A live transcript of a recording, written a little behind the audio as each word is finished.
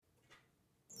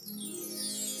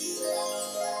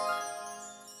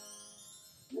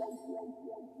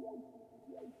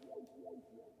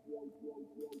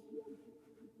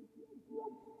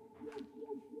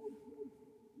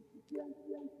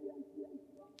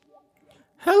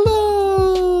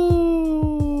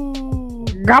Hello.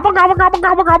 Gobble, gobble, gobble,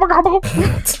 gobble, gobble, gobble.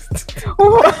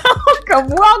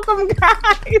 welcome,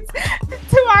 guys,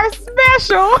 to our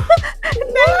special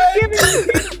Thanksgiving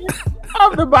edition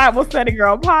of the Bible Study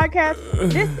Girl podcast.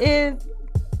 This is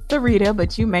Sarita,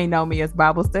 but you may know me as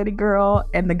Bible Study Girl,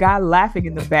 and the guy laughing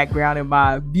in the background in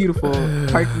my beautiful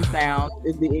turkey sound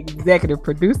is the executive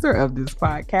producer of this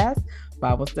podcast,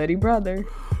 Bible Study Brother.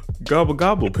 Gobble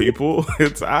gobble, people.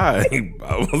 It's I,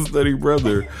 Bible Study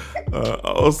Brother,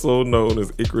 also known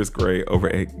as Icarus Gray over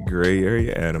at Gray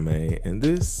Area Anime. And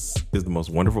this is the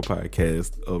most wonderful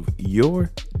podcast of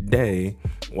your day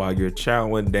while you're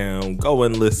chowing down. Go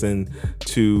and listen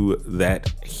to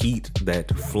that heat,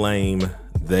 that flame,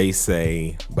 they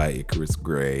say, by Icarus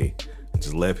Gray.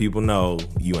 Just let people know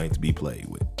you ain't to be played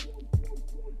with.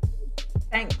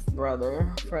 Thanks,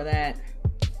 brother, for that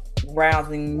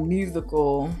rousing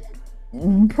musical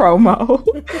promo.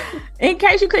 In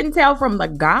case you couldn't tell from the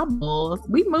gobbles,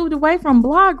 we moved away from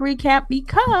blog recap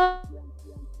because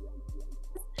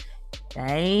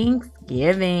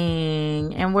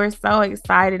Thanksgiving, and we're so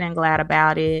excited and glad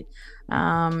about it.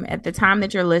 At the time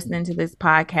that you're listening to this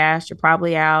podcast, you're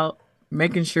probably out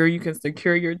making sure you can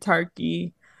secure your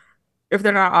turkey if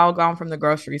they're not all gone from the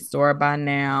grocery store by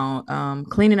now,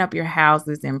 cleaning up your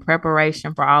houses in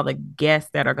preparation for all the guests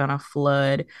that are going to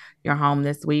flood your home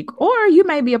this week. Or you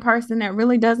may be a person that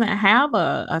really doesn't have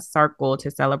a circle to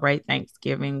celebrate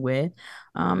Thanksgiving with.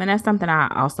 And that's something I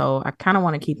kind of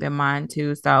want to keep in mind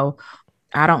too. So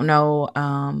I don't know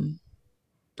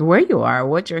where you are,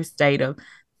 what your state of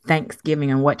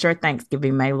Thanksgiving and what your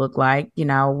Thanksgiving may look like. You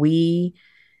know, we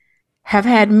have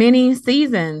had many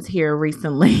seasons here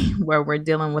recently where we're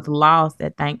dealing with loss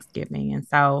at Thanksgiving. And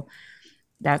so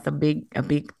that's a big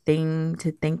thing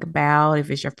to think about if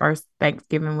it's your first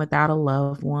Thanksgiving without a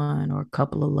loved one or a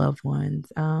couple of loved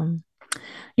ones.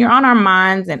 You're on our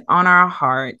minds and on our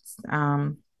hearts.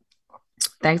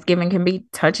 Thanksgiving can be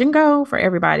touch and go for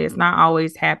everybody. It's not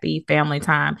always happy family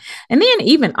time. And then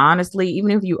even honestly,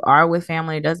 even if you are with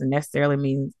family, it doesn't necessarily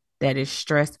mean that is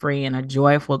stress-free and a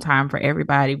joyful time for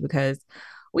everybody, because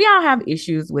we all have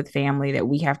issues with family that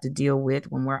we have to deal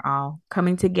with when we're all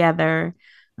coming together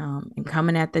and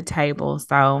coming at the table.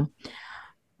 So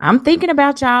I'm thinking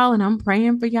about y'all and I'm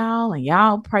praying for y'all and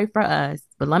y'all pray for us.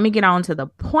 But let me get on to the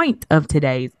point of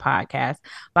today's podcast.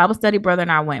 Bible Study Brother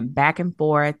and I went back and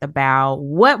forth about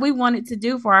what we wanted to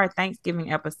do for our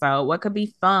Thanksgiving episode, what could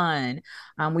be fun.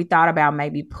 We thought about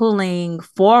maybe pulling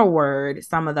forward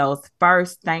some of those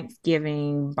first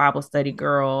Thanksgiving Bible Study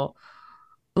Girl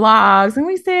blogs. And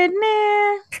we said,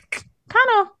 nah,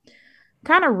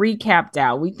 kind of recapped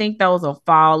out. We think those will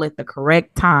fall at the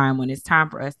correct time when it's time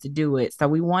for us to do it. So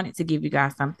we wanted to give you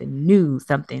guys something new,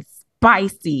 something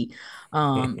spicy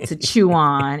to chew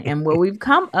on. And what we've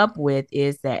come up with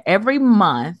is that every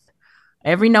month,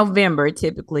 every November,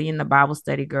 typically in the Bible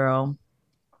Study Girl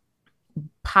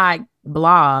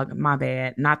blog, my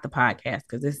bad, not the podcast,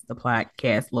 because this is the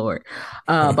podcast, Lord.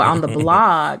 But on the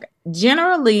blog,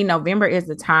 generally November is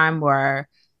the time where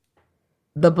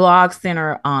the blog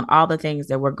center on all the things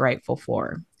that we're grateful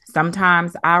for.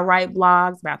 Sometimes I write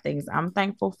blogs about things I'm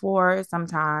thankful for.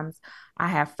 Sometimes I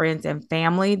have friends and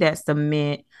family that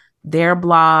submit their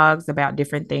blogs about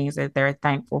different things that they're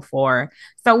thankful for.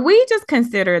 So we just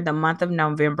consider the month of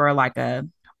November like a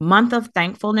month of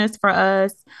thankfulness for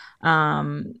us.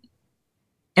 And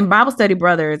Bible Study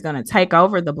Brother is going to take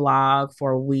over the blog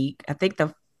for a week. I think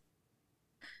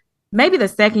maybe the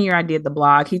second year I did the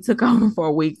blog, he took over for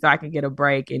a week so I could get a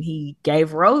break, and he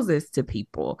gave roses to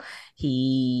people.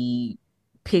 He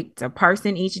picked a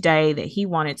person each day that he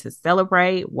wanted to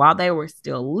celebrate while they were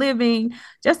still living,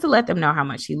 just to let them know how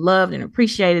much he loved and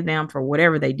appreciated them for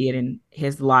whatever they did in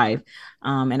his life.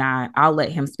 And I'll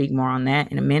let him speak more on that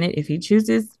in a minute if he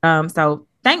chooses. So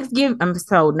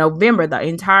November, the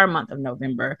entire month of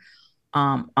November,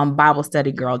 on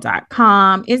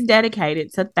BibleStudyGirl.com is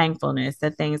dedicated to thankfulness,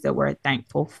 the things that we're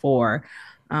thankful for.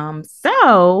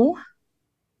 So,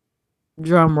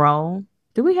 drum roll.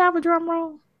 Do we have a drum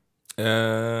roll?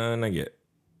 Not yet.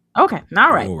 Okay,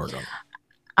 all right. We'll work on it.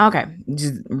 Okay,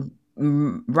 just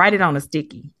write it on a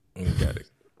sticky. I got it.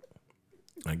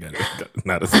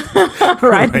 Not a sticky.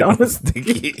 Write it on a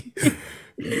sticky.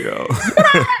 Yo.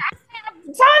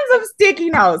 Tons of sticky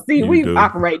notes. See, we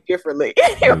operate differently.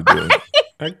 Right?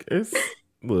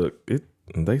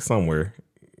 They somewhere.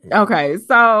 Okay,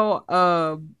 so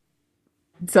I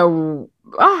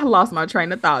lost my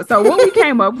train of thought. So what we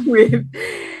came up with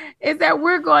is that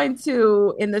we're going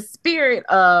to, in the spirit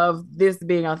of this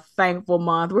being a thankful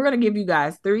month, we're going to give you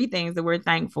guys 3 things that we're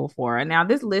thankful for. And now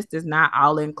this list is not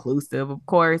all inclusive, of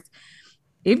course.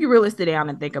 if you really sit down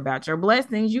and think about your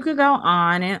blessings, you could go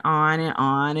on and on and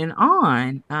on and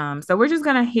on. So we're just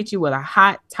gonna hit you with a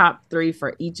hot top three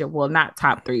for each of, well, not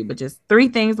top three, but just three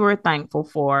things we're thankful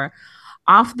for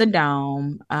off the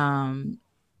dome.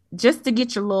 Just to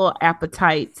get your little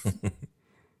appetites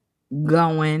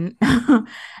going and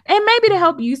maybe to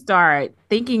help you start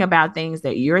thinking about things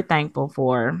that you're thankful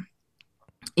for,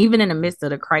 even in the midst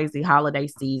of the crazy holiday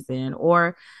season,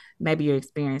 or maybe you're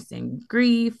experiencing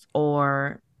grief,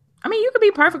 or I mean, you could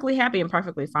be perfectly happy and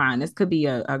perfectly fine. This could be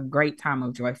a great time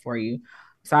of joy for you.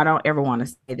 So I don't ever want to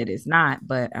say that it's not,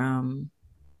 but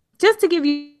just to give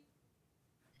you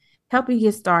help you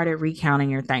get started recounting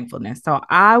your thankfulness. So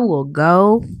I will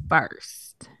go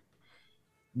first.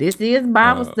 This is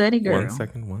Bible study, girl. 1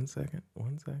 second, 1 second,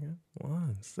 1 second,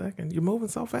 1 second. You're moving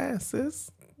so fast, sis.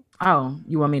 Oh,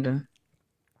 you want me to?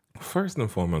 First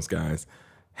and foremost, guys,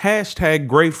 hashtag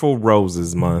Grateful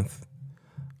Roses Month.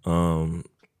 I'm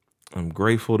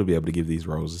grateful to be able to give these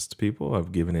roses to people.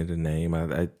 I've given it a name.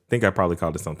 I think I probably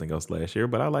called it something else last year,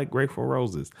 but I like Grateful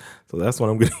Roses. So that's what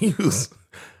I'm going to use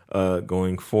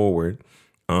going forward.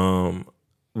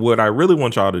 What I really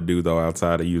want y'all to do, though,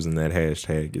 outside of using that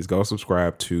hashtag, is go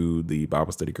subscribe to the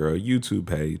Bible Study Girl YouTube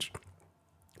page.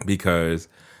 Because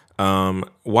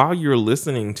while you're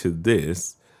listening to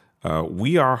this,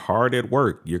 we are hard at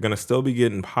work. You're going to still be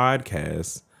getting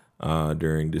podcasts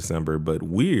during December, but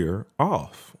we're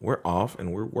off. We're off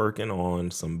and we're working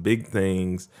on some big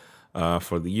things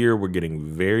for the year. We're getting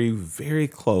very, very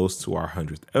close to our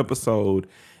 100th episode.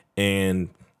 And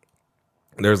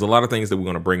there's a lot of things that we're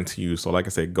going to bring to you. So like I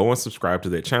said, go and subscribe to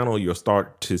that channel. You'll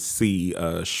start to see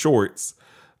shorts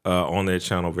on that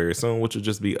channel very soon, which will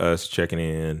just be us checking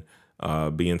in,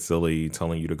 being silly,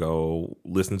 telling you to go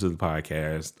listen to the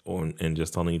podcast and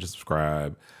just telling you to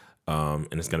subscribe. And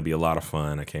it's going to be a lot of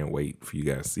fun. I can't wait for you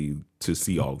guys to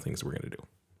see all the things we're going to do.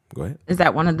 Go ahead. Is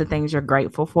that one of the things you're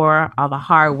grateful for? All the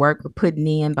hard work we're putting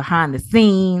in behind the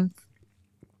scenes?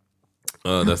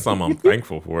 That's something I'm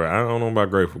thankful for. I don't know about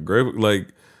grateful. Grateful, like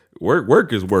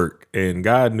work is work, and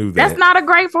God knew that. That's not a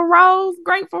grateful rose.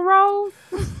 Grateful rose.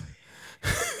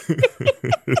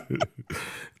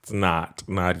 It's not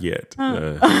yet.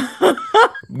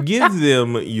 Give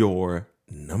them your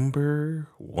number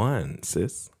one,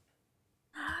 sis.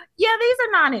 Yeah, these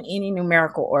are not in any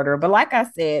numerical order, but like I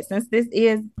said, since this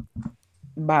is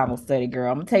Bible study,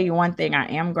 girl, I'm gonna tell you one thing I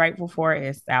am grateful for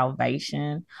is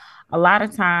salvation. A lot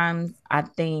of times I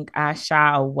think I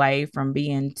shy away from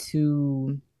being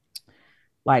too,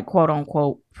 like, quote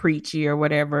unquote preachy or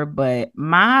whatever, but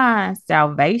my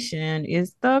salvation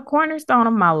is the cornerstone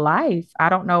of my life. I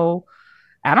don't know,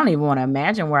 I don't even want to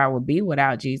imagine where I would be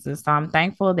without Jesus. So I'm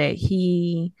thankful that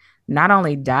he not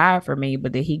only died for me,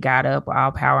 but that he got up with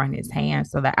all power in his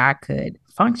hands so that I could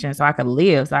function, so I could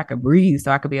live, so I could breathe,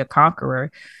 so I could be a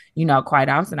conqueror. You know, quite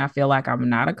often I feel like I'm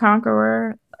not a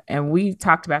conqueror. And we've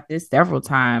talked about this several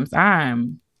times.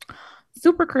 I'm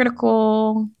super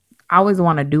critical. I always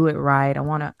want to do it right. I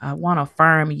want a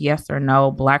firm yes or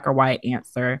no, black or white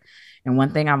answer. And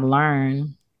one thing I've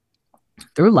learned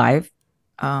through life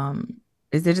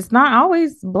is that it's not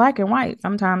always black and white.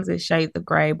 Sometimes it's shades of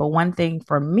gray. But one thing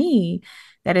for me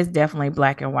that is definitely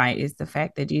black and white is the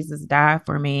fact that Jesus died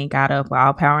for me and got up with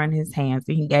all power in his hands.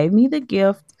 And he gave me the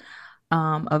gift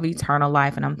of eternal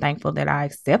life. And I'm thankful that I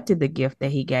accepted the gift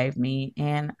that he gave me.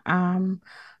 And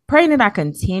praying that I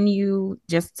continue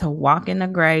just to walk in the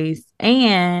grace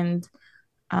and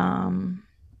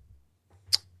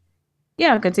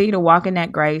continue to walk in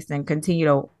that grace and continue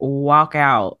to walk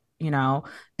out,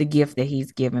 the gift that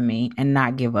he's given me and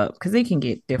not give up, because it can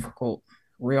get difficult,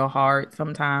 real hard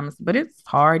sometimes, but it's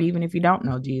hard even if you don't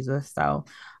know Jesus. So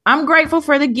I'm grateful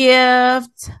for the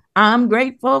gift. I'm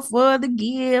grateful for the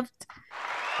gift.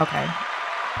 Okay. All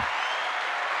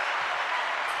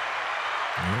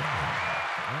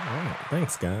right.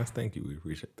 Thanks, guys. Thank you. We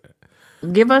appreciate that.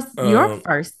 Give us your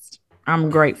first.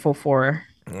 I'm grateful for.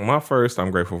 My first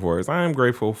I'm grateful for is I am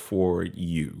grateful for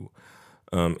you.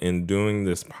 In doing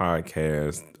this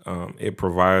podcast, it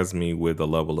provides me with a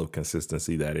level of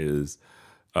consistency that is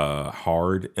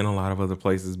hard in a lot of other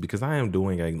places because I am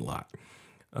doing a lot.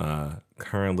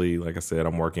 Currently, like I said,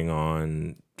 I'm working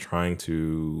on trying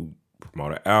to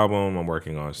promote an album. I'm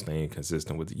working on staying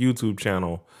consistent with the YouTube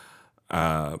channel.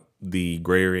 The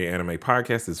Gray Area Anime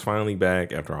Podcast is finally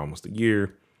back after almost a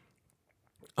year.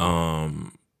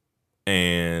 And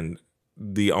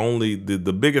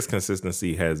the biggest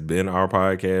consistency has been our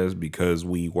podcast because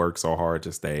we work so hard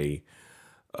to stay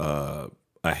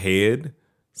ahead.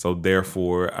 So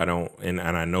therefore I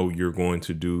know you're going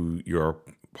to do your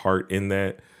part in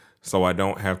that. so I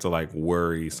don't have to like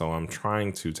worry. So I'm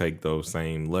trying to take those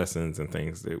same lessons and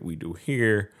things that we do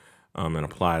here, and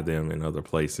apply them in other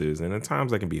places. And at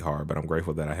times that can be hard, but I'm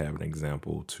grateful that I have an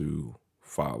example to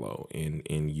follow in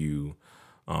you,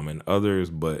 and others.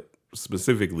 But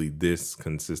specifically, this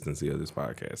consistency of this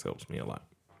podcast helps me a lot.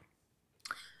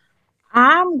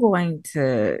 I'm going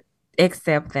to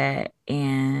accept that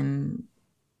and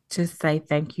just say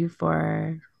thank you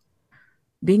for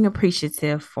being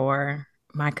appreciative for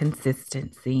my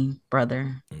consistency,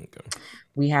 brother. Okay.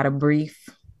 We had a brief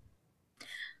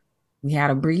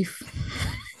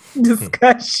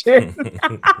discussion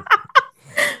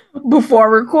before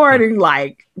recording,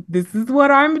 like, this is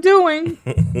what I'm doing,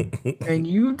 and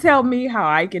you tell me how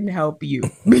I can help you,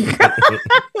 because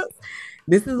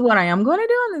this is what I am going to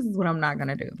do and this is what I'm not going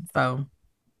to do. So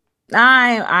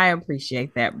I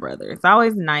appreciate that, brother. It's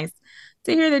always nice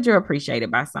to hear that you're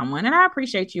appreciated by someone, and I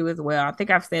appreciate you as well. I think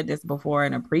I've said this before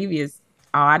in a previous,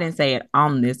 I didn't say it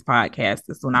on this podcast.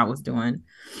 This when I was doing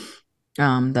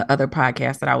the other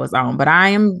podcast that I was on, but I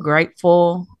am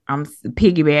grateful. I'm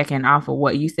piggybacking off of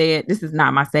what you said. This is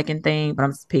not my second thing, but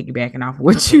I'm just piggybacking off of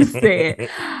what you said.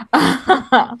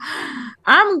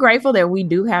 I'm grateful that we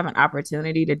do have an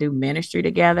opportunity to do ministry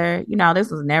together. You know,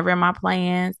 this was never in my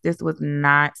plans. This was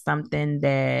not something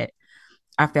that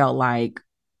I felt like,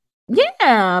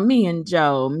 yeah, me and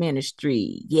Joe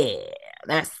ministry. Yeah,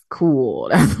 that's cool.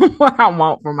 That's what I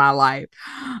want for my life.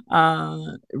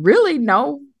 Really,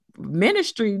 no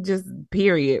ministry, just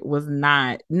period, was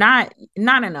not in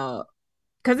a,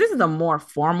 because this is a more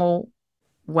formal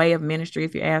way of ministry,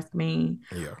 if you ask me.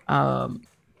 Yeah.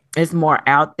 It's more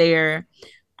out there.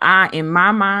 In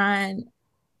my mind,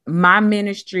 my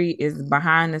ministry is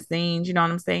behind the scenes, you know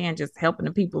what I'm saying? Just helping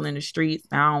the people in the streets.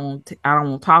 I don't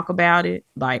want to talk about it.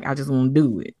 Like, I just want to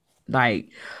do it.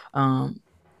 Like,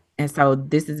 and so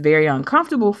this is very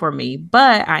uncomfortable for me,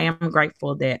 but I am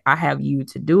grateful that I have you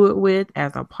to do it with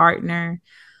as a partner,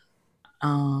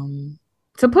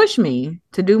 to push me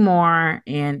to do more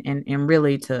and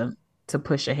really to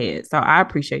push ahead. So I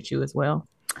appreciate you as well.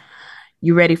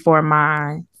 You ready for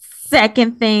my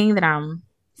second thing that I'm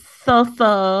so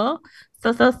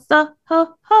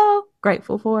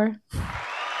grateful for?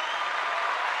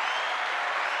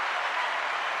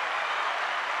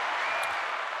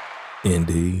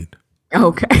 Indeed.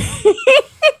 Okay.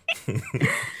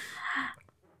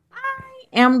 I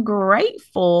am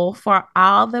grateful for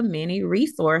all the many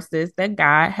resources that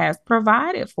God has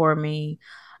provided for me.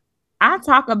 I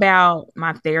talk about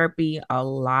my therapy a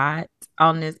lot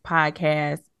on this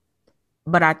podcast,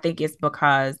 but I think it's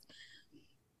because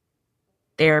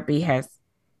therapy has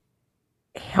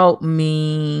helped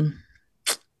me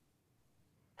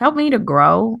to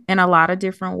grow in a lot of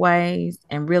different ways,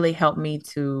 and really helped me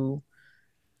to,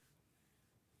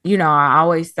 you know, I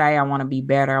always say I want to be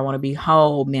better. I want to be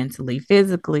whole mentally,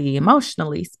 physically,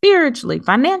 emotionally, spiritually,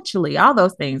 financially, all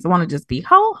those things. I want to just be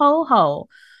whole.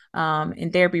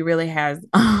 And therapy really has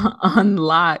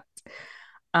unlocked,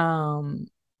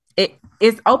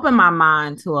 it's opened my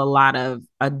mind to a lot of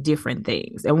different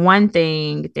things. And one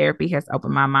thing therapy has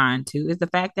opened my mind to is the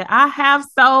fact that I have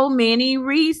so many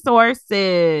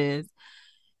resources.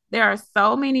 There are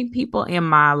so many people in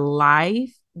my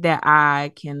life that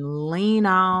I can lean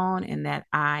on and that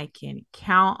I can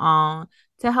count on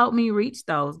to help me reach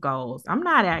those goals. I'm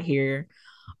not out here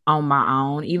on my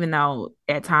own, even though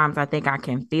at times I think I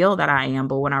can feel that I am.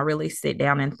 But when I really sit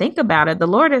down and think about it, the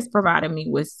Lord has provided me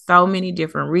with so many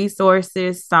different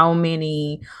resources, so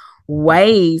many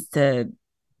ways to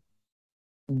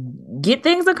get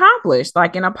things accomplished,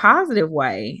 like in a positive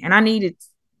way. And I needed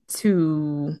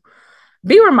to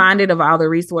be reminded of all the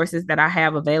resources that I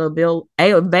have available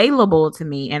to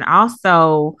me, and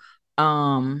also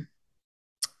to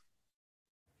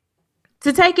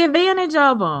take advantage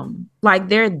of them. Like,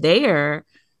 they're there,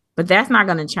 but that's not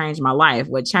going to change my life.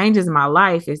 What changes my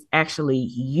life is actually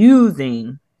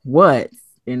using what's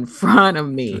in front of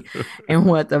me and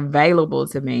what's available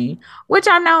to me, which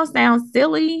I know sounds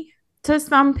silly to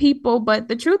some people, but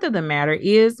the truth of the matter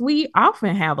is we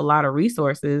often have a lot of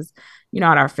resources, you know,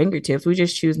 at our fingertips. We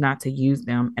just choose not to use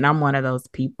them. And I'm one of those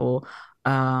people.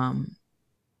 I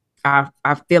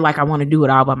feel like I want to do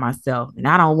it all by myself, and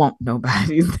I don't want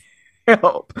nobody's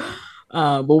help.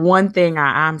 But one thing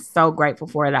I'm so grateful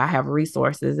for, that I have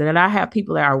resources and that I have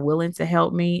people that are willing to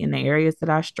help me in the areas that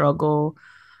I struggle.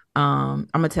 I'm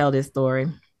gonna tell this story.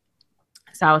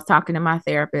 So I was talking to my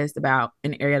therapist about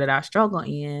an area that I struggle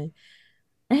in,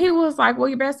 and he was like, well,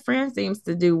 your best friend seems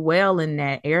to do well in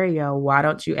that area. Why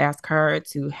don't you ask her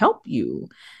to help you?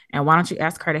 And why don't you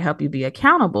ask her to help you be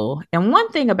accountable? And one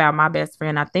thing about my best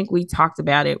friend, I think we talked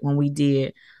about it when we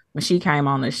did when she came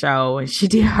on the show and she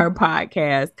did her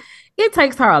podcast, it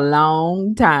takes her a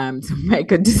long time to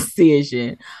make a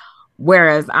decision.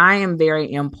 Whereas I am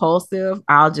very impulsive.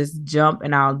 I'll just jump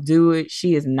and I'll do it.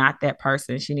 She is not that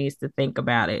person. She needs to think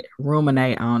about it,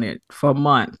 ruminate on it for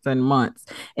months and months.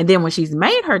 And then when she's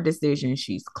made her decision,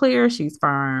 she's clear, she's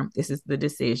firm. This is the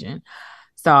decision.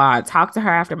 So I talked to her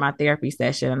after my therapy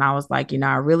session and I was like,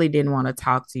 I really didn't want to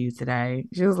talk to you today.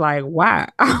 She was like, why?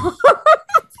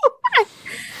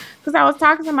 Because I was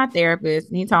talking to my therapist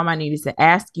and he told me I needed to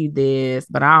ask you this,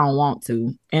 but I don't want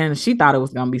to. And she thought it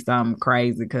was going to be something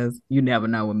crazy because you never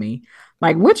know with me.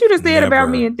 Like, what you just said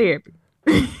about me in therapy?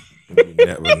 You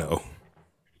never know.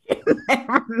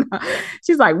 Never know.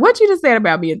 She's like, what you just said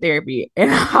about me in therapy?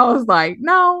 And I was like,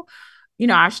 no,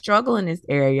 I struggle in this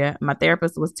area. My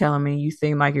therapist was telling me you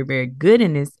seem like you're very good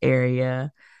in this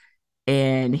area.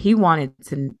 And he wanted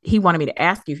me to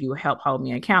ask you if you would help hold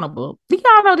me accountable. Do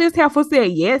y'all know this helpful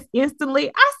said yes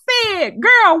instantly? I said,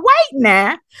 girl, wait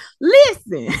now.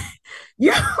 Listen.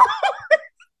 You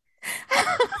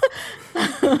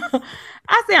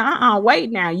I said,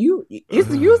 wait now. You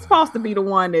supposed to be the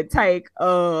one that take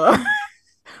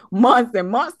months and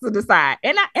months to decide.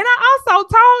 And I also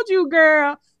told you,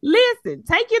 girl, listen,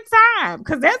 take your time,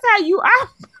 because that's how you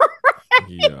operate.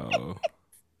 Yo.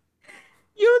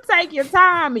 You take your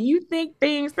time and you think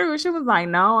things through. She was like,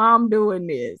 no, I'm doing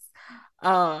this.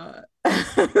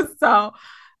 So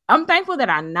I'm thankful that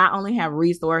I not only have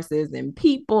resources and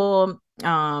people,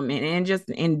 and just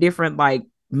in different like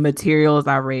materials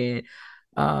I read,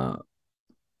 that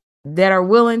are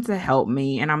willing to help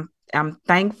me. And I'm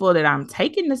thankful that I'm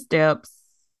taking the steps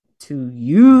to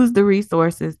use the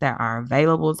resources that are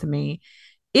available to me.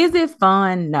 Is it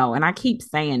fun? No. And I keep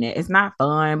saying it. It's not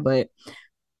fun, but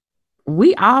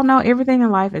we all know everything in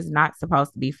life is not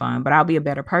supposed to be fun, but I'll be a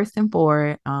better person for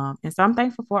it. And so I'm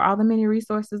thankful for all the many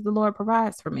resources the Lord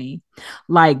provides for me.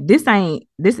 Like this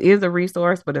is a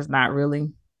resource, but it's not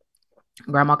really.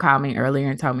 Grandma called me earlier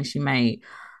and told me she made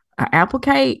an apple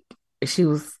cake. She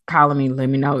was calling me, let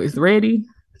me know it's ready.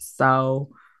 So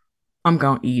I'm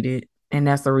going to eat it. And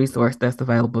that's a resource that's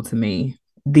available to me.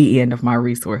 The end of my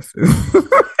resources.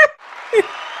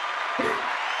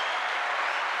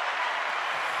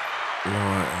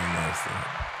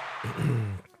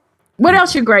 What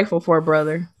else you grateful for,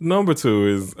 brother? Number 2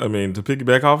 is, to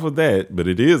piggyback off of that, but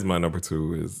it is my number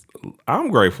 2 is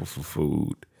I'm grateful for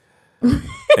food.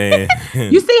 And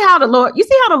you see how the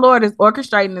Lord is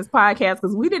orchestrating this podcast,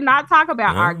 because we did not talk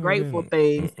about our grateful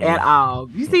things at all.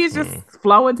 You see, it's just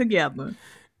flowing together.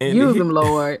 And use them,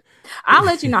 Lord. I'll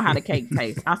let you know how the cake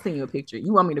tastes. I'll send you a picture.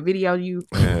 You want me to video you?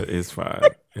 It's fine.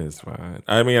 It's fine.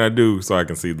 I do, so I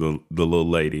can see the little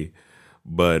lady.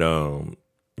 But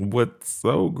what's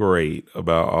so great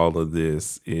about all of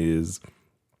this is,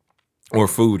 or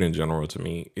food in general to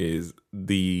me, is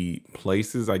the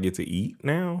places I get to eat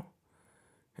now,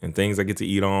 and things I get to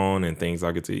eat on, and things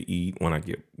I get to eat when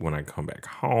I come back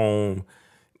home.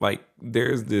 Like,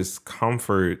 there's this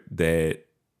comfort that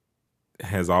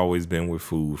has always been with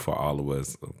food for all of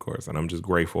us, of course. And I'm just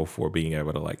grateful for being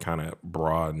able to like kind of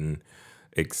broaden,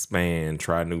 expand,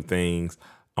 try new things.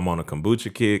 I'm on a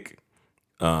kombucha kick.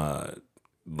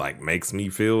 Like makes me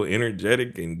feel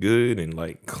energetic and good and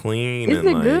like clean. Is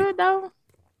it good though?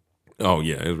 Oh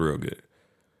yeah, it's real good.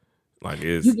 Like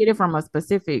you get it from a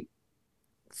specific.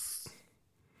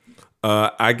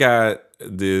 I got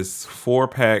this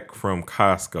 4-pack from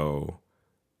Costco,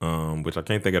 which I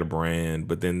can't think of the brand,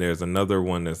 but then there's another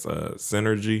one that's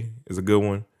Synergy is a good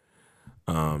one.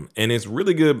 And it's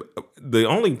really good. The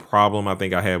only problem I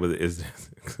think I have with it is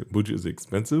kombucha is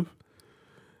expensive.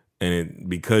 And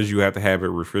because you have to have it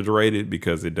refrigerated,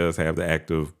 because it does have the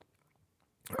active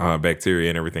bacteria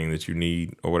and everything that you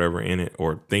need or whatever in it,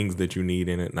 or things that you need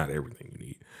in it, not everything you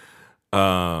need.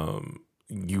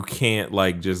 You can't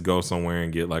like just go somewhere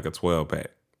and get like a 12-pack.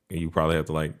 You probably have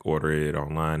to like order it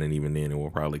online, and even then it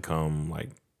will probably come like,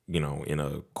 in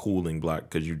a cooling block,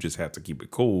 because you just have to keep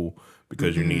it cool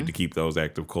because you need to keep those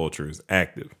active cultures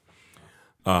active.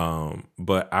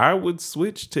 But I would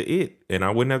switch to it, and I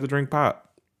wouldn't have to drink pop.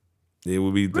 It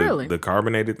would be the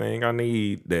carbonated thing I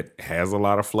need that has a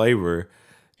lot of flavor.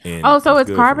 And so it's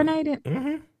carbonated?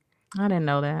 I didn't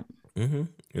know that.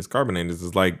 It's carbonated.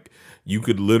 It's like you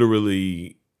could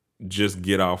literally just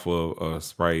get off a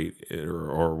Sprite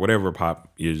or whatever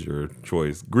pop is your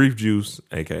choice. Grief juice,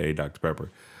 aka Dr.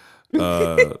 Pepper.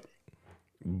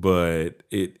 But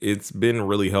it's been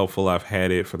really helpful. I've had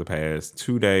it for the past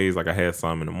 2 days. Like I had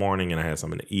some in the morning and I had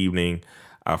some in the evening.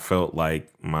 I felt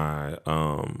like my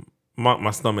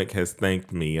stomach has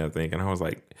thanked me, I think. And I was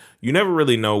like, you never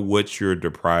really know what you're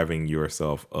depriving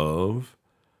yourself of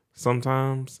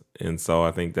sometimes, and so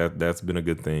I think that's been a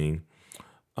good thing.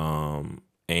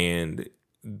 And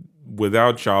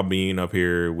without y'all being up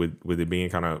here with it being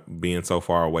kind of being so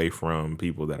far away from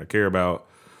people that I care about,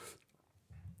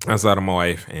 outside of my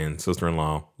wife and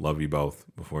sister-in-law, love you both.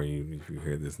 Before if you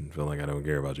hear this and feel like I don't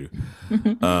care about you,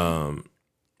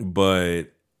 but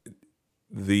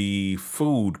the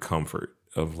food comfort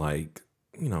of like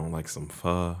like some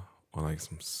pho or like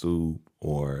some soup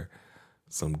or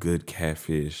some good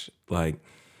catfish, like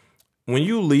when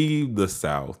you leave the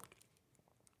South,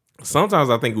 sometimes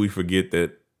I think we forget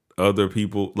that other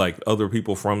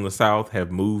people from the South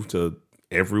have moved to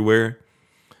everywhere,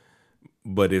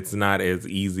 but it's not as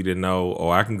easy to know. Oh,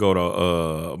 I can go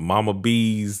to Mama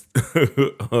B's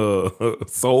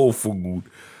soul food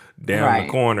down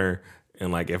the corner,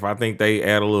 and like if I think they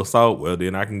add a little salt, well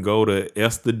then I can go to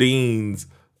Esther Dean's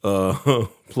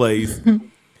place.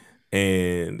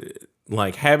 And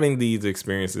like having these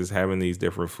experiences, having these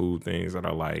different food things that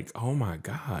are like, oh my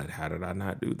God, how did I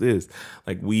not do this?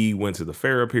 Like we went to the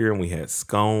fair up here and we had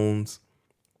scones.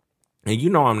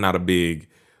 And I'm not a big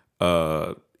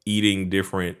eating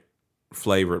different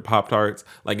flavored Pop-Tarts.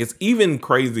 Like it's even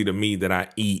crazy to me that I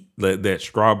eat that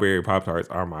strawberry Pop-Tarts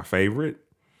are my favorite.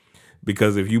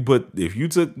 Because if you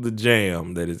took the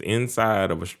jam that is inside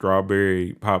of a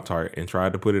strawberry Pop-Tart and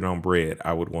tried to put it on bread,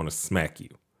 I would want to smack you.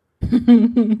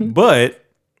 But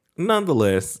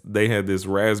nonetheless, they had this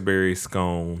raspberry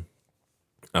scone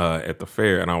at the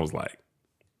fair, and I was like,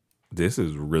 this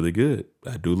is really good.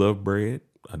 I do love bread.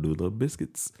 I do love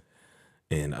biscuits.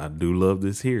 And I do love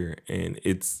this here. And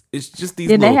it's just these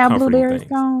Did little they have comforting blueberry things.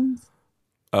 scones?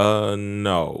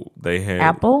 No. They had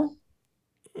apple?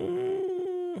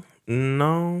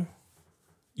 No.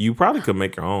 You probably could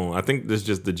make your own. I think this is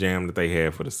just the jam that they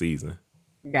had for the season.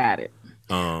 Got it.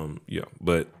 Yeah,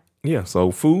 but yeah,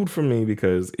 so food for me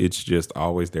because it's just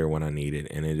always there when I need it,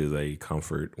 and it is a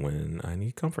comfort when I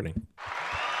need comforting.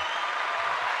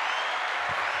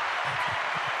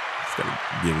 Just gotta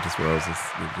give it its roses,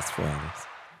 give it its flowers.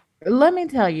 Let me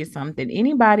tell you something.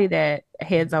 Anybody that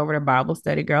heads over to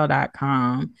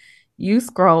BibleStudyGirl.com, you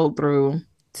scroll through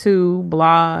 2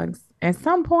 blogs, at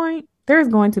some point there's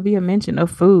going to be a mention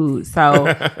of food. So,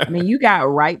 I mean, you got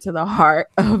right to the heart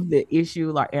of the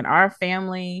issue. Like in our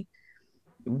family,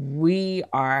 we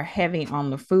are heavy on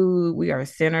the food. We are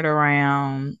centered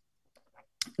around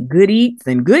good eats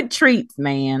and good treats,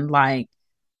 man. Like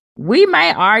we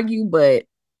may argue, but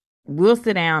we'll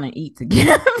sit down and eat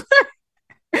together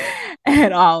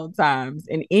at all times.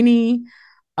 And me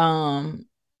and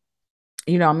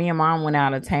mom went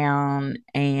out of town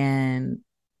and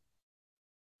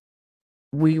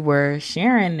we were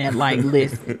sharing that, like,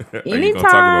 listen, Are you gonna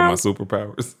talk about my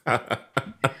superpowers?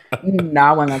 No,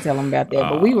 I wasn't gonna tell them about that.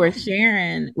 But we were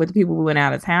sharing with the people we went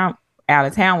out of town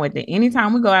with it.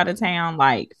 Anytime we go out of town,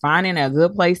 like finding a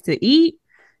good place to eat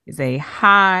is a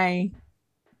high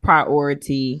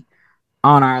priority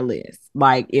on our list.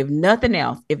 Like, if nothing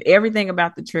else, if everything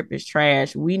about the trip is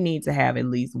trash, we need to have at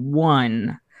least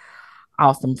one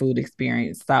awesome food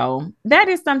experience. So that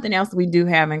is something else we do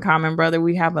have in common, brother.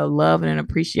 We have a love and an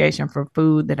appreciation for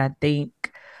food that I think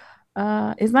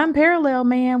is unparalleled,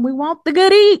 man. We want the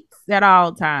good eats at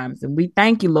all times. And we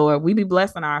thank you, Lord. We be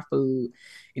blessing our food.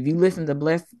 If you listen to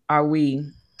Blessed Are We,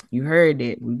 you heard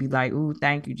it. We'd be like, ooh,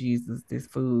 thank you, Jesus, this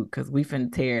food, because we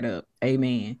finna tear it up.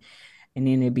 Amen. And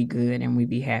then it'd be good and we'd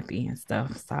be happy and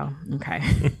stuff. So,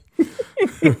 okay.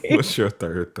 What's your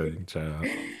third thing, child?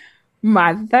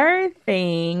 My third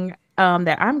thing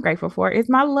that I'm grateful for is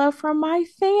my love for my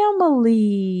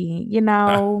family.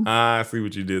 I see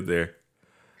what you did there.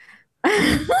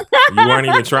 You weren't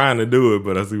even trying to do it,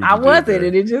 but I see what you did wasn't, there.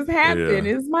 and it just happened.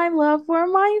 Yeah. It's my love for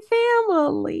my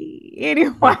family.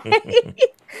 Anyway,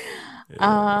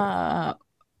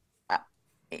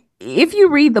 if you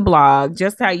read the blog,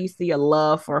 just how you see a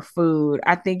love for food,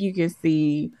 I think you can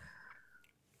see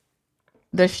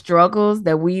the struggles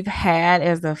that we've had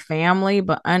as a family,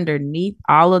 but underneath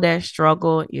all of that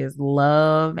struggle is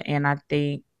love. And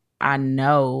I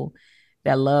know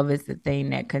that love is the thing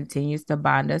that continues to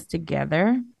bind us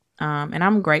together. And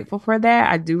I'm grateful for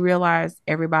that. I do realize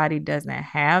everybody doesn't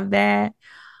have that.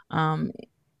 And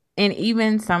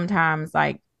even sometimes,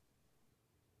 like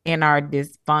in our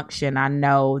dysfunction, I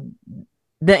know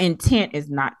the intent is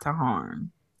not to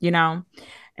harm,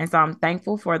 And so I'm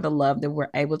thankful for the love that we're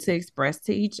able to express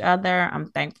to each other. I'm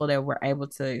thankful that we're able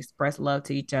to express love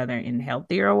to each other in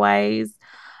healthier ways.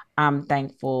 I'm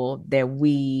thankful that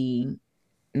we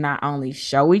not only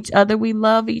show each other we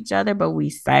love each other, but we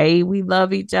say we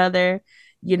love each other.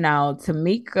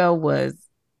 Tamika was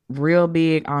real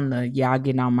big on the y'all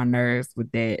getting on my nerves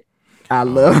with that. I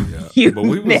love you.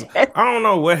 But I don't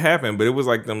know what happened, but it was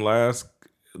like them last,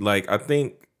 like, I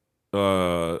think,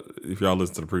 if y'all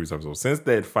listen to the previous episode, since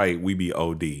that fight, we be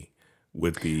OD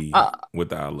with the I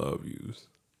love yous.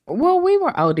 Well, we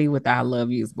were OD with I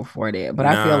love yous before that, but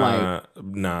I feel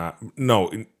like no.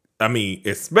 I mean,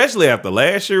 especially after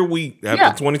last year,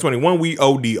 after 2021, we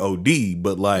OD,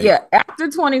 but like after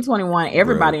 2021,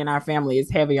 everybody in our family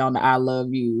is heavy on the I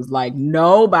love yous. Like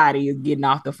nobody is getting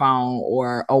off the phone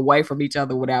or away from each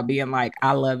other without being like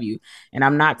I love you. And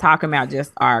I'm not talking about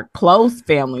just our close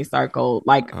family circle.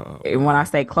 Like when I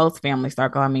say close family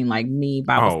circle, I mean like me,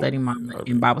 Bible study mom,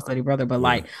 and Bible study brother. But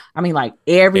like I mean like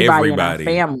everybody in our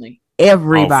family.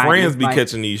 Everybody. Friends be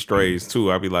catching these strays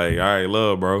too. I'll be like, all right,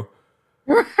 love, bro.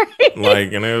 Right.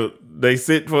 Like, and they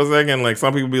sit for a second. Like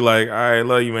some people be like, all right,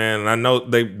 love you, man. And I know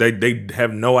they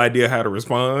have no idea how to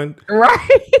respond.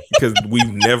 Right. Because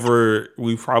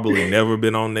we've probably never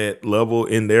been on that level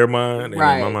in their mind. And in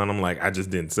my mind, I'm like, I just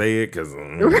didn't say it because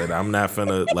I'm not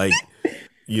finna like, I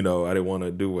didn't want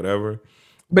to do whatever.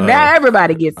 But now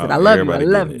everybody gets it. I love you. I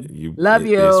love you. Love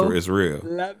you. It's real.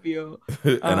 Love you.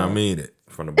 And I mean it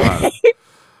from the bottom.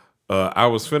 I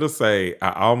was finna say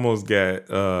I almost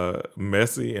got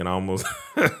messy and almost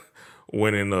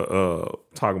went into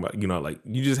talking about, like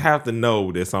you just have to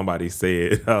know that somebody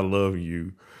said I love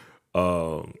you.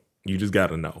 You just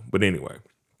gotta know. But anyway.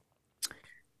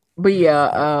 But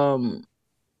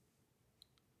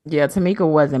Tamika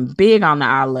wasn't big on the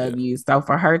I love you. So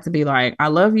for her to be like, I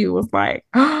love you was like,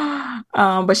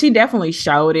 but she definitely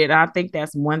showed it. I think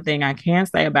that's one thing I can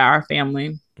say about our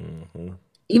family. Mm-hmm.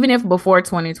 Even if before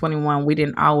 2021, we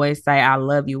didn't always say, I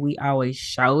love you, we always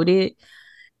showed it.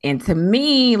 And to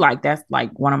me, like, that's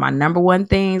like one of my number one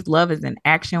things. Love is an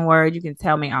action word. You can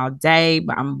tell me all day,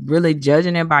 but I'm really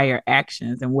judging it by your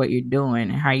actions and what you're doing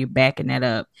and how you're backing that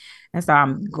up. And so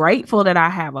I'm grateful that I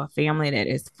have a family that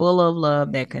is full of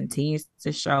love, that continues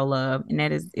to show love, and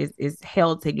that is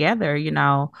held together,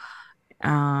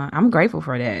 I'm grateful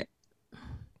for that.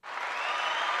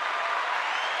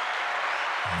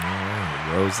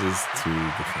 Roses to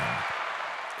the family.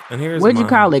 And here's what'd you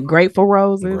call it? Grateful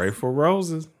roses? Grateful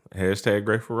roses. Hashtag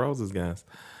grateful roses, guys.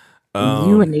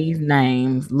 You and these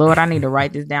names. Lord, I need to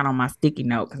write this down on my sticky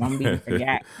note because I'm being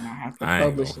forgot. And I have to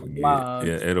publish the blog.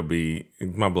 Yeah,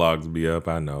 my blogs will be up.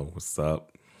 I know what's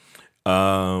up.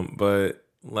 But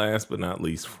last but not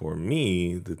least for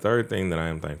me, the third thing that I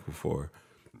am thankful for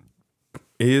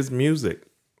is music.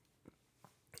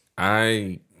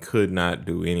 I could not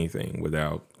do anything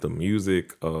without the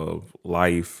music of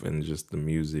life and just the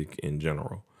music in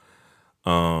general.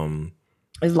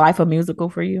 Is life a musical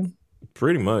for you?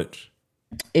 Pretty much.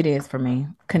 It is for me.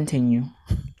 Continue.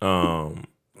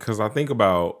 Because I think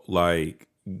about like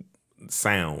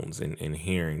sounds and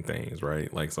hearing things,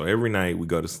 right? Like, so every night we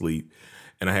go to sleep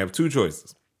and I have two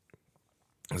choices.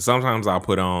 Sometimes I'll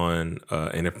put on,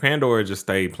 and if Pandora just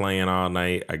stayed playing all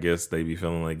night, I guess they be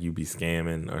feeling like you be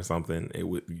scamming or something.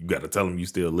 You got to tell them you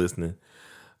still listening.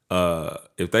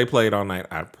 If they played all night,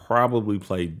 I'd probably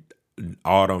play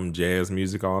autumn jazz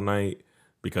music all night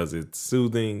because it's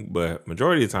soothing. But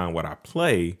majority of the time, what I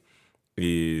play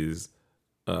is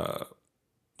the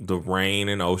rain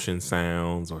and ocean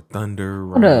sounds or thunder,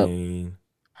 rain.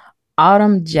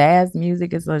 Autumn jazz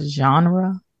music is a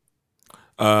genre?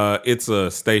 It's a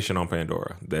station on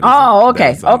Pandora.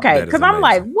 Okay. Because I'm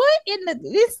like, what in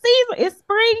this season? It's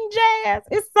spring jazz.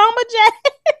 It's summer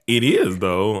jazz. It is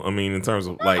though. I mean, in terms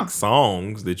of like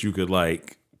songs that you could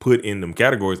like put in them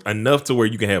categories enough to where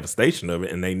you can have a station of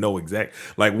it and they know exact.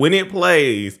 Like when it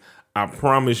plays, I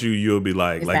promise you'll be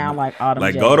like, sound like autumn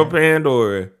jazz. Go to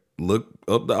Pandora, look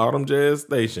up the autumn jazz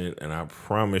station, and I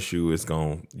promise you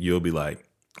you'll be like,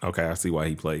 okay, I see why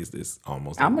he plays this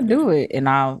almost. I'm gonna do it, and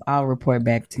I'll report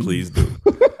back to you. Please do.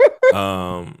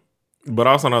 But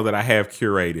also know that I have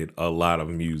curated a lot of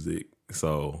music,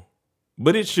 so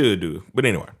but it should do. But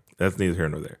anyway, that's neither here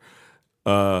nor there.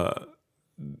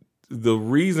 The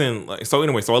reason, so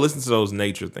I listen to those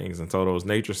nature things, and so those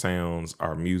nature sounds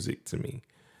are music to me.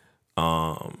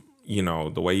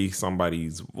 The way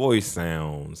somebody's voice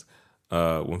sounds.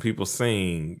 When people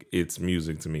sing, it's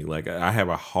music to me. Like I have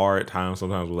a hard time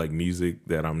sometimes with like music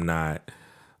that I'm not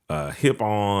hip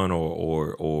on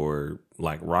or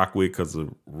like rock with because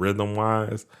of rhythm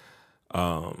wise.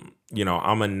 I'm a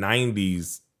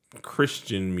 90s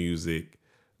Christian music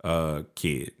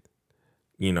kid.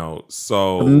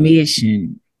 So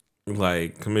Commission,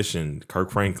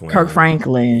 Kirk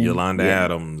Franklin, Yolanda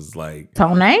Adams, like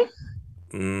Tony.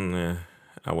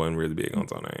 I wasn't really big on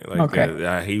Tony.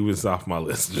 Okay. He was off my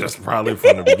list just probably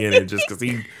from the beginning, just because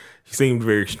he seemed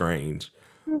very strange.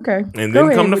 Okay. And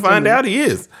then come to find out he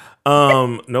is.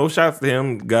 No shots to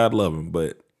him. God love him,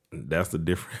 but that's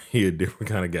he a different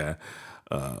kind of guy.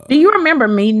 Do you remember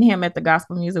meeting him at the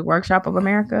Gospel Music Workshop of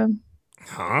America?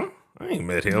 Huh? I ain't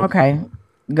met him. Okay,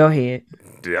 go ahead.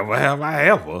 Never have I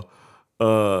ever.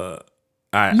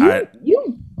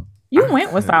 You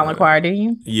went with Silent Choir, didn't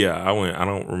you? Yeah, I went. I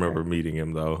don't remember meeting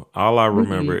him though. All I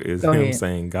remember is Go him ahead.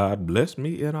 saying, "God bless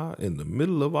me in the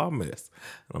middle of our mess."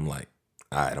 And I'm like,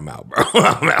 "All right, I'm out, bro.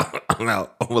 I'm out. I'm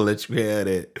gonna let you have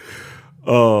that."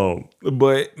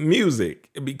 But music,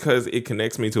 because it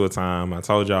connects me to a time. I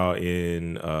told y'all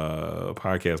in a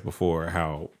podcast before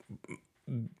how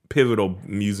pivotal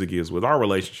music is with our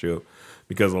relationship,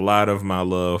 because a lot of my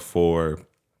love for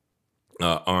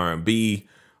R&B,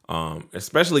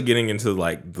 especially getting into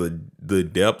like the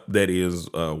depth that is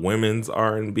women's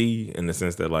R&B, in the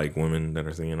sense that like women that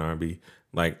are singing R&B,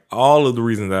 like all of the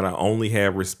reasons that I only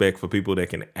have respect for people that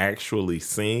can actually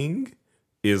sing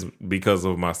is because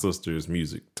of my sister's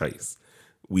music taste.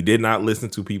 We did not listen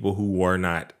to people who were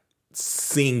not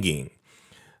singing.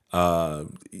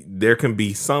 There can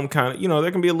be some kind of,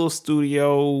 there can be a little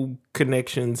studio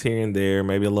connections here and there,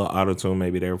 maybe a little auto-tune,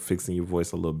 maybe they're fixing your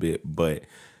voice a little bit, but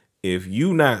if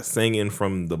you not singing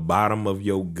from the bottom of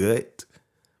your gut,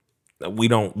 we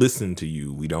don't listen to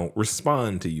you. We don't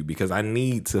respond to you, because I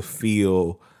need to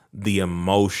feel the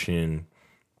emotion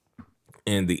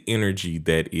and the energy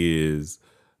that is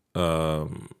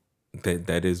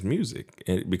that is music,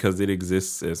 and because it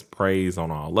exists as praise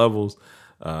on all levels.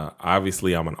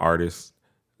 Obviously, I'm an artist,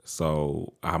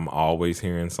 so I'm always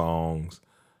hearing songs.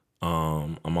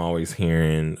 I'm always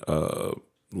hearing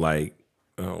like,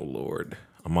 oh Lord,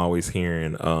 I'm always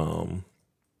hearing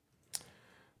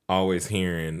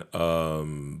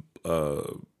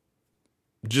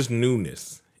just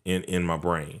newness in my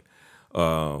brain.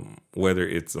 Whether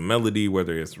it's a melody,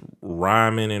 whether it's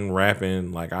rhyming and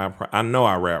rapping, like I know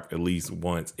I rap at least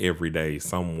once every day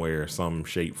somewhere, some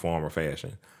shape, form, or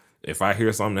fashion. If I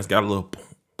hear something that's got a little,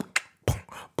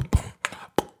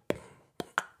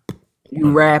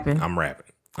 you rapping? I'm rapping.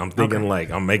 I'm thinking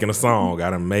like I'm making a song.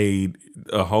 I done made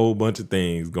a whole bunch of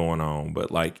things going on,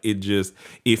 but like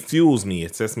it fuels me.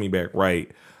 It sets me back right.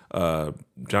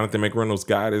 Jonathan McReynolds'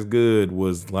 "God is Good"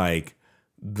 was like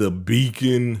the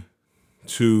beacon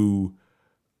to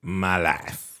my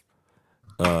life,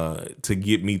 to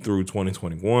get me through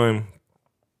 2021,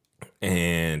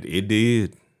 and it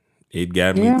did. It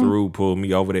got me through, pulled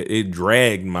me over that. It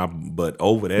dragged my butt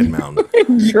over that mountain.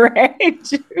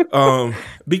 Dragged you.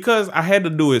 Because I had to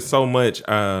do it so much.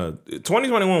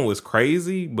 2021 was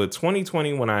crazy, but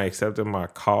 2020, when I accepted my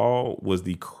call, was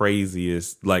the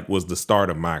craziest, like was the start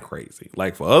of my crazy.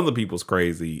 Like for other people's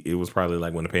crazy, it was probably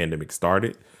like when the pandemic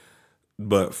started.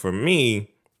 But for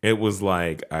me, it was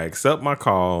like I accept my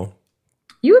call.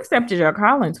 You accepted your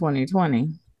call in 2020.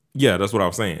 Yeah, that's what I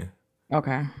was saying.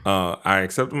 Okay. I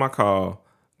accepted my call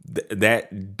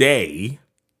that day.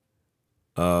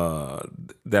 That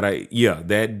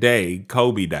day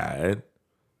Kobe died,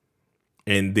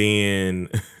 and then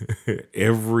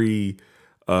every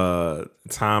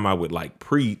time I would like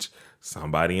preach,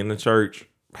 somebody in the church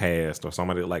passed, or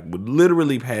somebody like would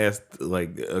literally pass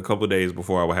like a couple of days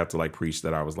before I would have to like preach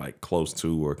that I was like close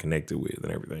to or connected with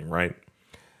and everything, right?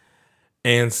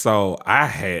 And so I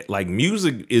had like,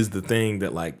 music is the thing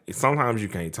that like sometimes you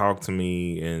can't talk to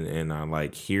me and I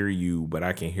like hear you, but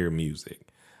I can hear music.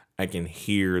 I can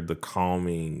hear the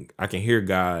calming. I can hear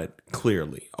God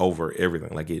clearly over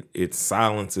everything. Like it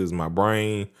silences my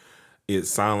brain. It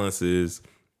silences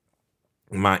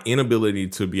my inability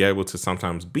to be able to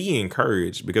sometimes be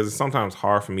encouraged, because it's sometimes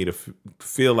hard for me to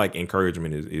feel like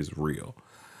encouragement is real.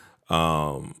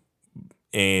 And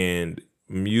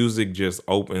music just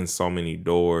opens so many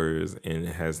doors and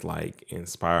has like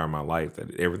inspired my life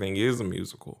that everything is a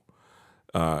musical.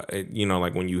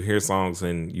 Like when you hear songs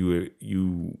and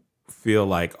you feel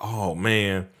like, oh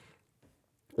man,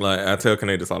 like I tell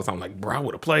Kanye this all the time, like, bro, I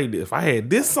would have played this. If I had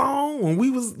this song when we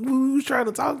was trying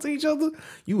to talk to each other,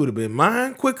 you would have been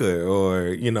mine quicker,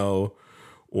 or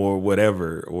or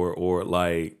whatever, or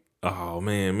like, oh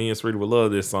man, me and Sweetie would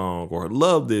love this song or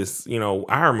love this.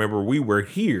 I remember we were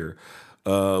here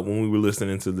when we were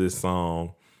listening to this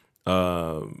song.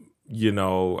 I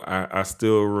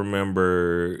still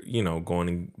remember, going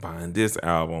and buying this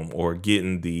album or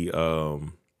getting the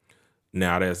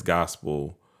Now That's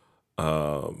Gospel,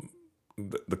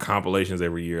 the compilations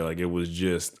every year. Like it was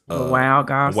just Wild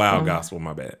Gospel.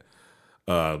 My bad.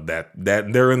 That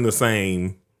they're in the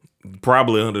same,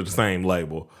 probably under the same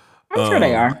label. I'm sure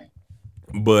they are.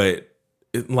 But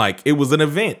it was an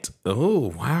event.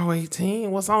 Oh, Wow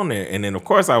 18, what's on there? And then of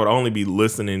course I would only be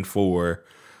listening for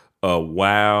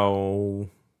Wow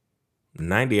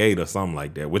 98 or something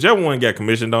like that. Whichever one got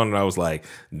commissioned on it, I was like,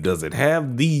 does it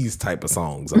have these type of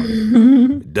songs on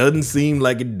it? It doesn't seem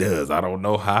like it does. I don't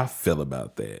know how I feel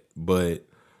about that. But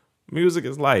music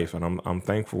is life, and I'm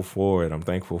thankful for it. I'm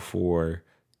thankful for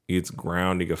its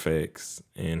grounding effects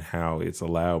and how it's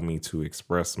allowed me to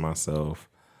express myself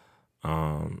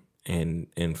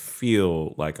and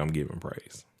feel like I'm giving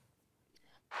praise.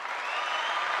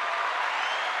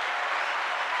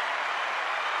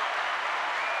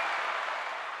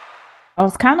 I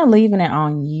was kind of leaving it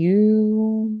on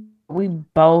you. We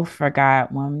both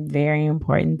forgot one very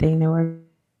important thing that we're.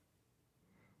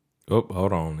 Oh,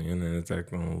 hold on. The internet's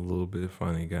acting a little bit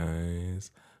funny,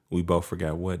 guys. We both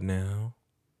forgot what now?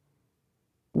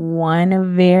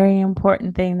 One very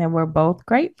important thing that we're both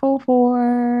grateful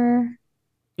for.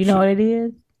 You know what it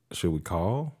is? Should we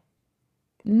call?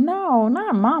 No,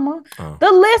 not Mama. Oh.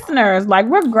 The listeners, like,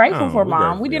 we're grateful for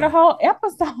Mom. We did a whole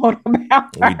episode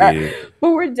about her. We did. But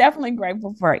we're definitely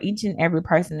grateful for each and every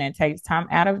person that takes time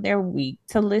out of their week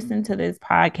to listen to this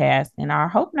podcast. And our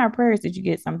hope and our prayer is that you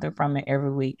get something from it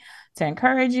every week to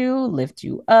encourage you, lift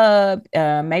you up.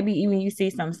 Maybe even you see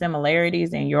some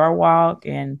similarities in your walk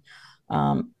and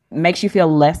makes you feel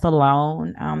less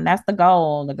alone. That's the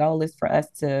goal. The goal is for us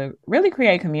to really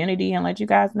create community and let you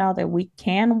guys know that we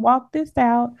can walk this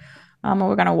out. And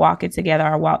we're going to walk it together.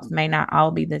 Our walks may not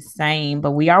all be the same,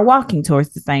 but we are walking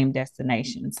towards the same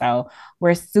destination. So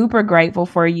we're super grateful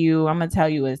for you. I'm going to tell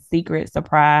you a secret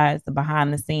surprise, the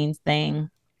behind the scenes thing.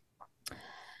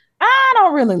 I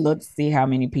don't really look to see how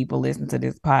many people listen to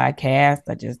this podcast.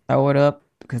 I just throw it up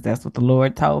because that's what the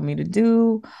Lord told me to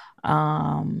do.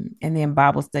 And then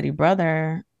Bible Study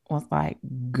Brother was like,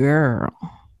 girl,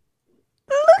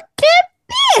 look at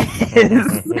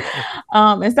this.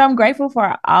 And so I'm grateful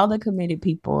for all the committed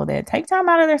people that take time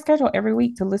out of their schedule every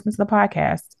week to listen to the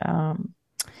podcast. I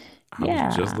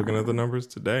was just looking at the numbers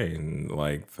today and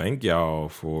like, thank y'all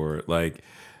for like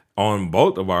on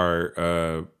both of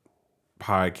our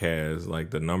podcasts,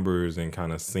 like the numbers and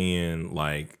kind of seeing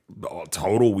like the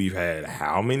total we've had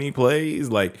how many plays,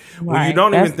 like when you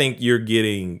don't even think you're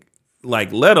getting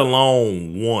like, let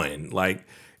alone one, like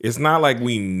it's not like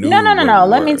we knew. No.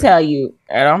 Let me tell you,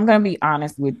 and I'm gonna be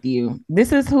honest with you.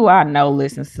 This is who I know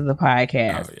listens to the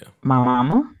podcast. Oh, yeah. My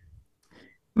mama,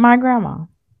 my grandma.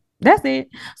 That's it.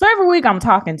 So every week I'm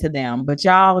talking to them, but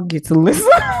y'all get to listen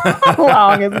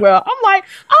along as well. I'm like,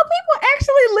 oh, people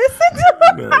actually listen to the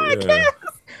podcast. Yeah.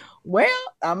 Well,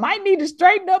 I might need to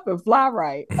straighten up and fly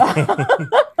right.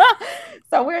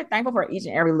 So we're thankful for each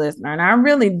and every listener. And I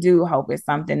really do hope it's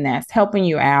something that's helping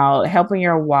you out, helping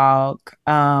your walk.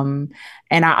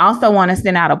 And I also want to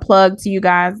send out a plug to you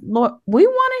guys. Lord, we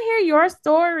want to hear your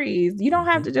stories. You don't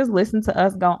have to just listen to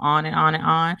us go on and on and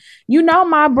on. You know,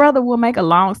 my brother will make a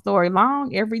long story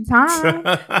long every time.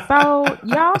 So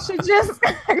y'all should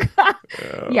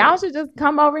just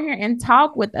come over here and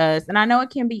talk with us. And I know it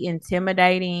can be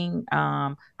intimidating.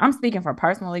 I'm speaking from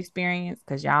personal experience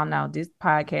because y'all know this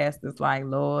podcast is like,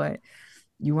 Lord,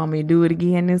 you want me to do it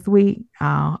again this week?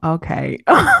 Oh, okay.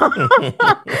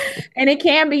 And it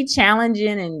can be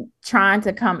challenging and trying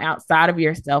to come outside of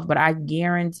yourself, but I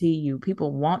guarantee you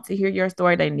people want to hear your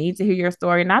story. They need to hear your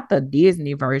story, not the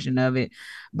Disney version of it,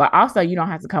 but also you don't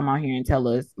have to come on here and tell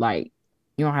us, like,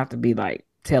 you don't have to be like,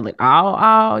 tell it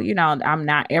all, you know, I'm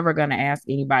not ever going to ask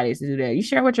anybody to do that. You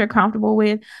share what you're comfortable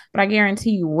with, but I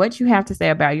guarantee you what you have to say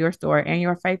about your story and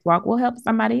your faith walk will help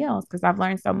somebody else. Because I've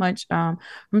learned so much from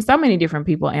so many different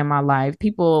people in my life.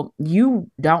 People,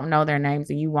 you don't know their names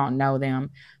and you won't know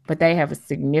them, but they have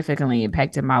significantly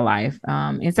impacted my life.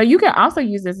 And so you can also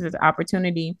use this as an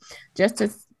opportunity just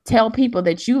to tell people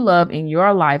that you love in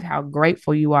your life how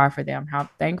grateful you are for them, how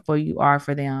thankful you are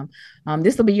for them.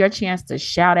 This will be your chance to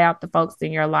shout out the folks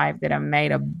in your life that have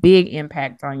made a big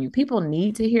impact on you. People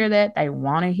need to hear that. They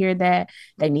want to hear that.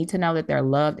 They need to know that they're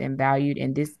loved and valued.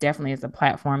 And this definitely is a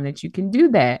platform that you can do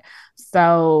that.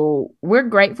 So we're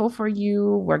grateful for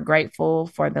you. We're grateful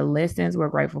for the listens. We're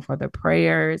grateful for the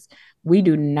prayers. We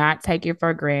do not take it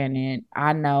for granted.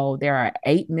 I know there are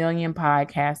 8 million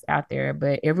podcasts out there,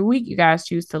 but every week you guys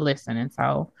choose to listen. And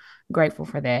so grateful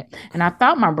for that. And I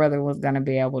thought my brother was going to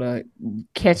be able to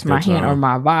catch my hint or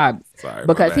my vibes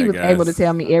because he was able to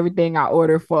tell me everything I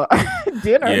ordered for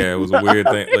dinner. Yeah, it was a weird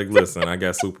thing. Like, listen, I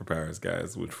got superpowers,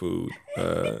 guys, with food.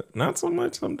 Not so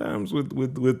much sometimes with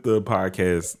the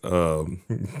podcast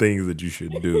things that you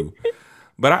should do.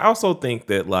 But I also think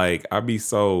that, like, I be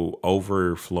so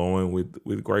overflowing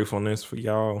with gratefulness for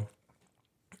y'all.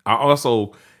 I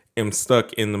also am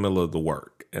stuck in the middle of the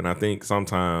work. And I think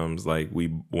sometimes like we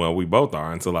both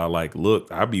are until I like look,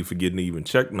 I be forgetting to even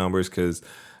check numbers because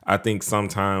I think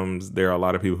sometimes there are a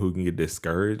lot of people who can get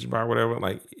discouraged by whatever.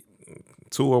 Like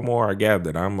two or more are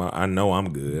gathered. I know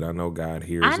I'm good. I know God I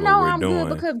hears what know we're I'm good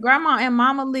doing. because grandma and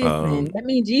mama listen. Um, That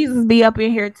means Jesus be up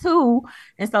in here too.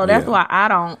 And so that's yeah, why I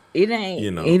don't,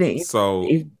 so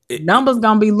if numbers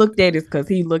gonna be looked at, it's because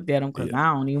he looked at them because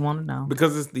yeah, I don't even want to know.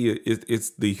 because it's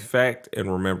the fact and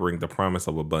remembering the promise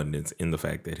of abundance in the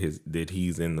fact that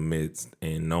he's in the midst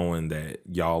and knowing that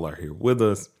y'all are here with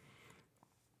us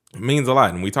means a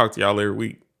lot. And we talk to y'all every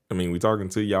week. I mean, we talking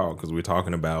to y'all because we're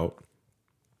talking about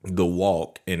the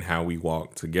walk and how we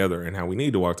walk together and how we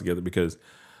need to walk together because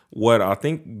what I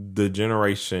think the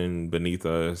generation beneath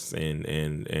us and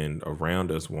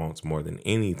around us wants more than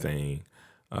anything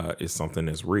is something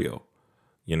that's real.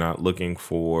 You're not looking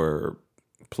for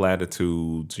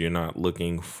platitudes. You're not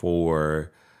looking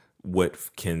for what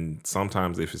can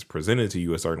sometimes, if it's presented to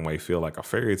you a certain way, feel like a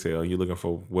fairy tale. You're looking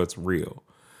for what's real.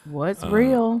 What's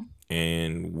real?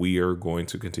 And we are going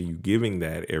to continue giving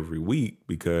that every week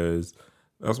because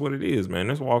that's what it is, man.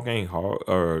 This walk ain't hard,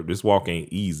 or this walk ain't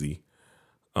easy.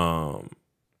 And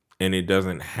it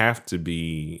doesn't have to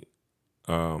be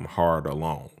hard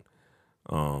alone.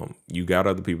 You got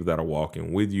other people that are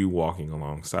walking with you, walking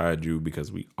alongside you,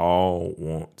 because we all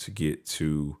want to get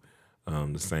to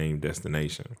the same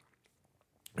destination.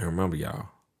 And remember, y'all,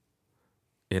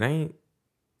 it ain't.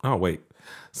 Oh wait,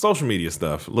 social media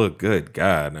stuff. Look, good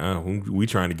God, we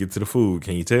trying to get to the food.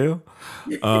 Can you tell?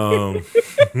 Um,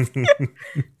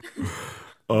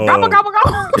 Gobble, gobble,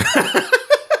 gobble.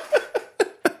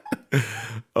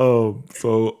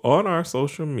 So on our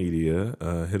social media,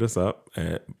 hit us up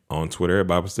on Twitter at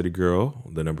Bible Study Girl,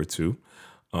 the number 2,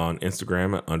 on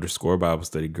Instagram at _ Bible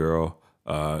Study Girl.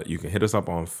 You can hit us up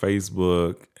on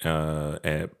Facebook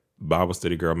at Bible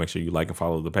Study Girl. Make sure you like and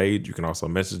follow the page. You can also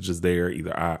message us there.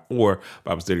 Either I or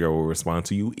Bible Study Girl will respond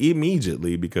to you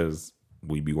immediately because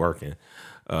we be working.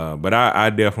 But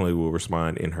I definitely will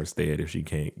respond in her stead if she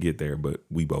can't get there, but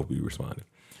we both be responding.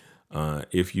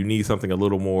 If you need something a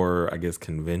little more, I guess,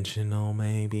 conventional,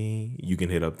 maybe, you can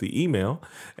hit up the email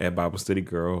at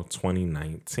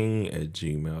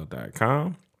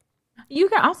BibleStudyGirl2019@gmail.com. You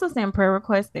can also send prayer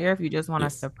requests there if you just want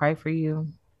us Yes. to pray for you.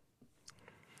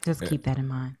 Just keep that in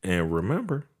mind. And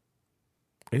remember,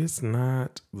 it's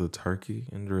not the turkey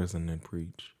and dressing that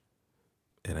preach.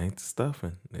 It ain't the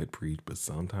stuffing that preach, but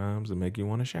sometimes it make you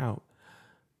want to shout.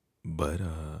 But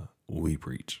we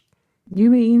preach. You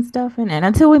be eating stuffing. And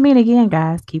until we meet again,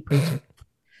 guys, keep preaching.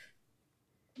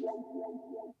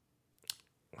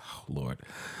 Oh, Lord.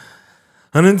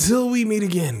 And until we meet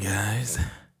again, guys,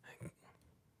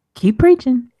 keep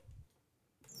preaching.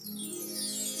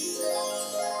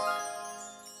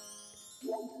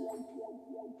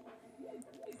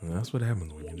 And that's what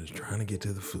happens when you're just trying to get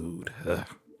to the food. What?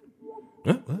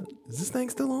 Is this thing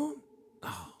still on?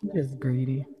 Oh. Just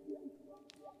greedy.